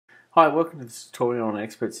Hi, welcome to this tutorial on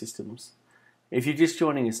expert systems. If you're just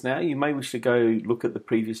joining us now, you may wish to go look at the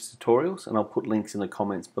previous tutorials, and I'll put links in the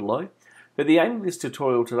comments below. But the aim of this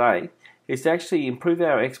tutorial today is to actually improve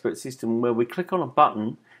our expert system where we click on a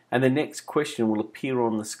button and the next question will appear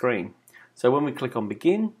on the screen. So when we click on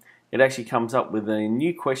begin, it actually comes up with a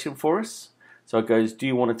new question for us. So it goes, do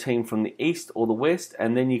you want a team from the east or the west?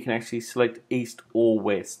 And then you can actually select east or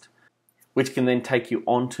west, which can then take you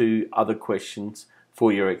on to other questions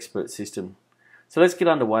for your expert system. So let's get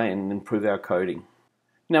underway and improve our coding.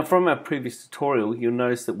 Now, from our previous tutorial, you'll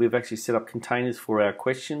notice that we've actually set up containers for our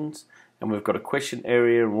questions, and we've got a question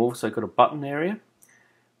area, and we've also got a button area.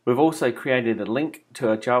 We've also created a link to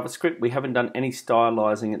our JavaScript. We haven't done any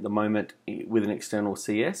stylizing at the moment with an external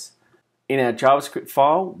CS. In our JavaScript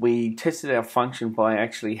file, we tested our function by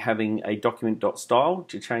actually having a document.style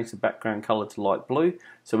to change the background color to light blue,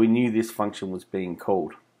 so we knew this function was being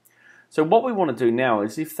called. So what we want to do now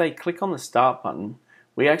is if they click on the start button,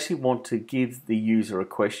 we actually want to give the user a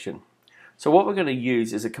question. So what we're going to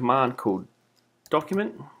use is a command called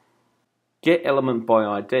document get element by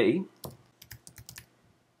ID.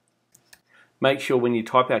 Make sure when you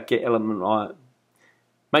type out get element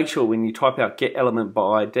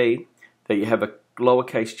by ID that you have a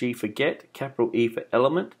lowercase g for get, capital E for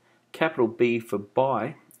element, capital B for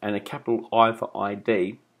by, and a capital I for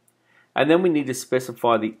ID. And then we need to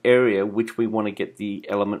specify the area which we want to get the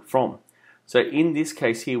element from. So in this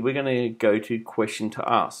case here, we're going to go to question to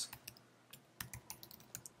ask.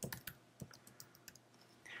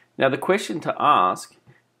 Now the question to ask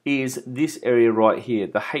is this area right here,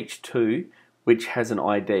 the H2, which has an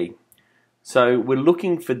ID. So we're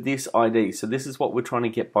looking for this ID. So this is what we're trying to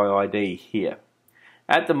get by ID here.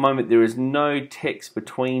 At the moment, there is no text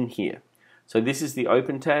between here. So this is the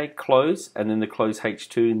open tag, close, and then the close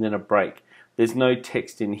H2, and then a break. There's no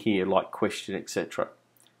text in here like question, etc.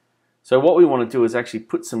 So what we want to do is actually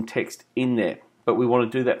put some text in there, but we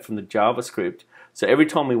want to do that from the JavaScript. So every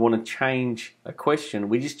time we want to change a question,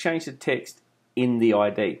 we just change the text in the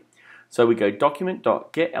ID. So we go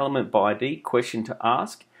document.getElementById, question to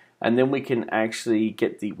ask, and then we can actually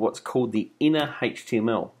get the what's called the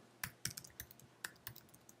innerHTML.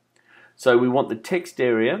 So we want the text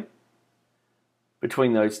area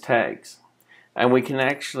between those tags, and we can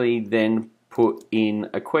actually then put in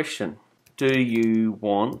a question. Do you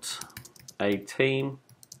want a team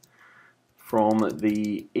from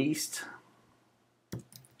the east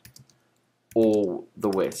or the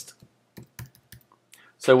west?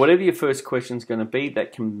 So whatever your first question is going to be,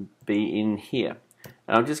 that can be in here.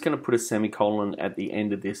 And I'm just going to put a semicolon at the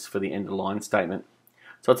end of this for the end of line statement.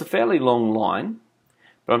 So it's a fairly long line,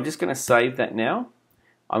 but I'm just going to save that now.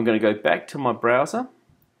 I'm going to go back to my browser.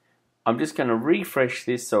 I'm just going to refresh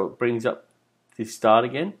this so it brings up this start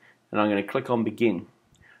again, and I'm going to click on begin.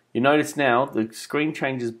 You notice now the screen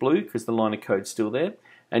changes blue because the line of code's still there.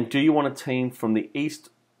 And do you want a team from the east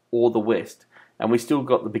or the west? And we still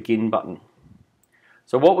got the begin button.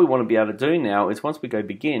 So what we want to be able to do now is once we go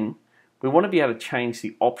begin, we want to be able to change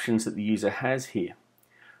the options that the user has here.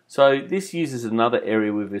 So this uses another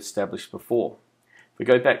area we've established before. If we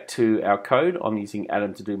go back to our code, I'm using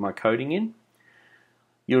Adam to do my coding in.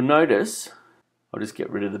 You'll notice, I'll just get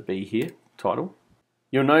rid of the B here, title.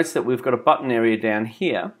 You'll notice that we've got a button area down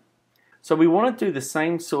here. So we want to do the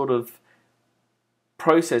same sort of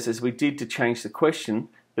process as we did to change the question,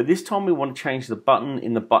 but this time we want to change the button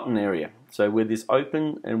in the button area. So where this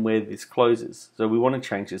open and where this closes. So we want to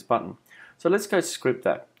change this button. So let's go script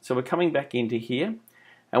that. So we're coming back into here,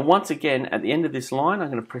 and once again at the end of this line I'm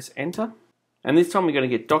going to press enter. And this time we're going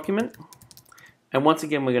to get document, and once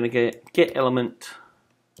again we're going to get element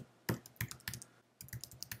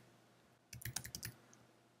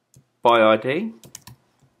by ID,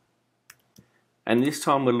 and this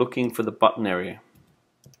time we're looking for the button area.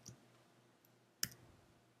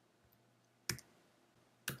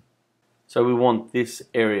 So we want this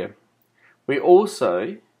area. We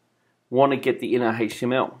also want to get the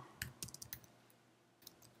innerHTML.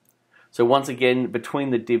 So once again, between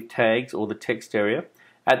the div tags or the text area,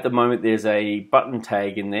 at the moment there's a button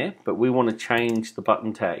tag in there, but we want to change the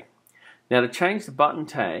button tag. Now to change the button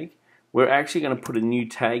tag, we're actually going to put a new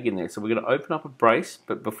tag in there. So we're going to open up a brace,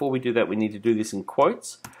 but before we do that we need to do this in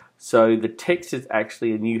quotes. So the text is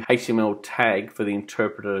actually a new HTML tag for the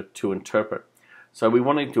interpreter to interpret. So we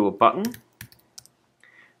want to do a button,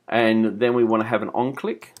 and then we want to have an on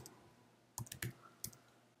click,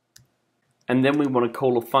 and then we want to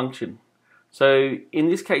call a function. So in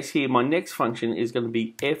this case here, my next function is going to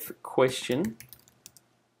be f question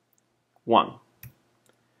 1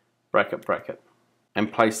 bracket bracket,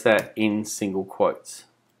 and place that in single quotes.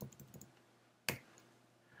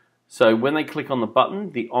 So when they click on the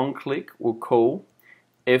button, the onClick will call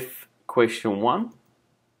F question 1,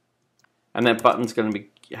 and that button's going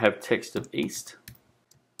to have text of east,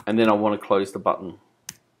 and then I want to close the button.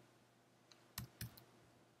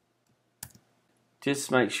 Just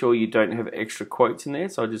make sure you don't have extra quotes in there,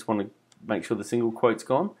 so I just want to make sure the single quote's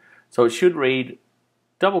gone. So it should read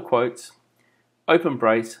double quotes, open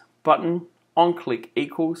brace, button, onClick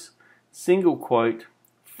equals, single quote,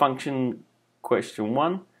 function question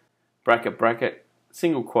 1, bracket, bracket,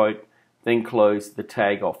 single quote, then close the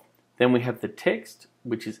tag off. Then we have the text,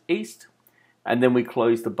 which is east, and then we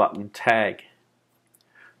close the button tag.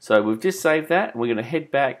 So we've just saved that, and we're going to head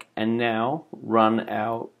back and now run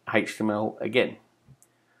our HTML again.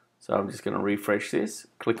 So I'm just going to refresh this,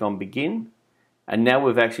 click on begin, and now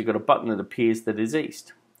we've actually got a button that appears that is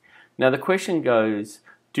east. Now the question goes,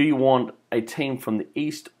 do you want a team from the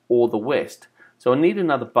east or the west? So I need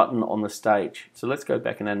another button on the stage. So let's go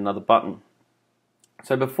back and add another button.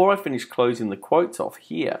 So before I finish closing the quotes off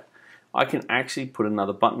here, I can actually put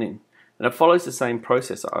another button in. And it follows the same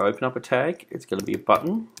process. I open up a tag, it's going to be a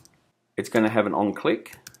button, it's going to have an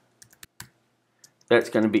onClick, that's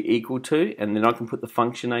going to be equal to, and then I can put the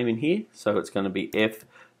function name in here, so it's going to be F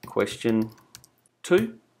question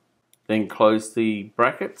 2, then close the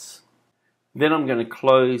brackets, then I'm going to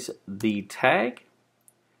close the tag,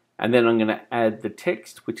 and then I'm going to add the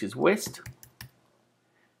text, which is west,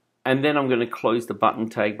 and then I'm going to close the button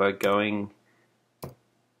tag by going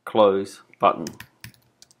close button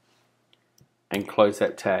and close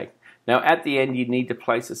that tag. Now at the end you need to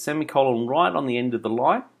place a semicolon right on the end of the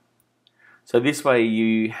line. So this way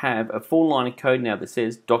you have a full line of code now that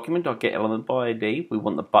says document.getElementById. We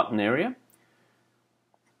want the button area.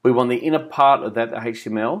 We want the inner part of that, the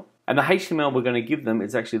HTML. And the HTML we're going to give them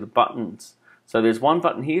is actually the buttons. So there's one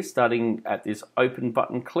button here starting at this open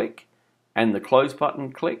button click and the close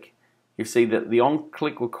button click. You see that the on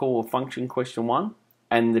click will call a function question 1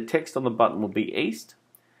 and the text on the button will be east.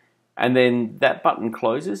 And then that button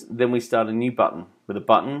closes, then we start a new button with a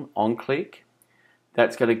button on click.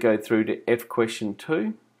 That's going to go through to F question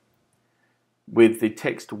 2 with the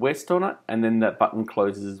text west on it, and then that button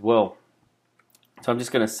closes as well. So I'm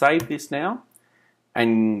just going to save this now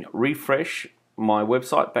and refresh my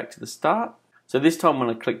website back to the start. So this time when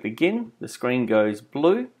I click begin, the screen goes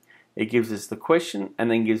blue. It gives us the question and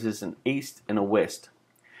then gives us an east and a west.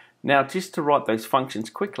 Now just to write those functions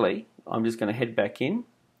quickly, I'm just going to head back in.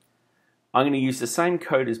 I'm going to use the same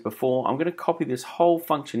code as before. I'm going to copy this whole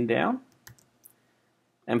function down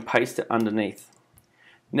and paste it underneath.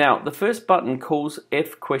 Now the first button calls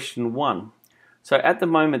F question 1. So at the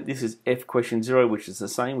moment this is F question 0, which is the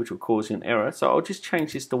same, which will cause you an error. So I'll just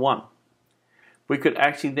change this to 1. We could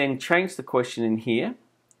actually then change the question in here.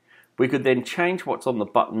 We could then change what's on the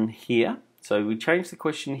button here. So we change the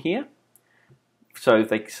question here. So if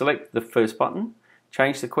they select the first button,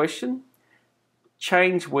 change the question,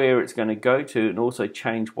 change where it's going to go to, and also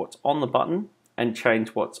change what's on the button and change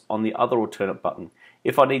what's on the other alternate button.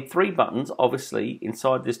 If I need 3 buttons, obviously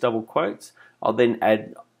inside this double quotes, I'll then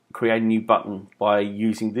create a new button by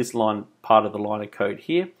using this line, part of the line of code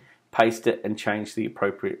here, paste it and change the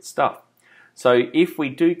appropriate stuff. So if we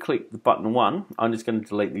do click the button 1, I'm just going to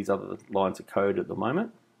delete these other lines of code at the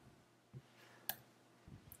moment.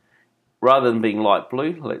 Rather than being light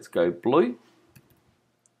blue, let's go blue.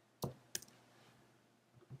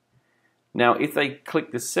 Now if they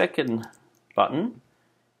click the second button,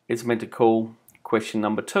 it's meant to call question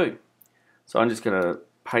number 2. So I'm just going to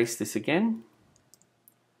paste this again.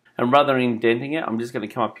 And rather than indenting it, I'm just going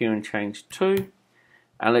to come up here and change 2.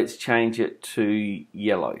 And let's change it to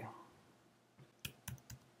yellow.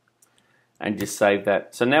 And just save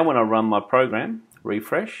that. So now when I run my program,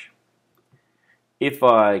 refresh, if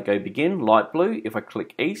I go begin, light blue. If I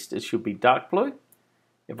click east, it should be dark blue.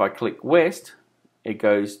 If I click west, it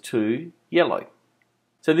goes to yellow.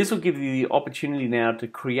 So this will give you the opportunity now to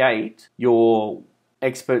create your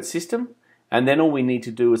expert system, and then all we need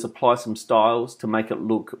to do is apply some styles to make it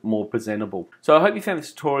look more presentable. So I hope you found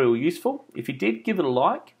this tutorial useful. If you did, give it a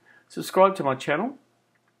like, subscribe to my channel.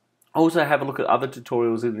 Also have a look at other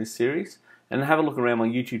tutorials in this series, and have a look around my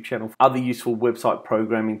YouTube channel for other useful website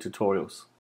programming tutorials.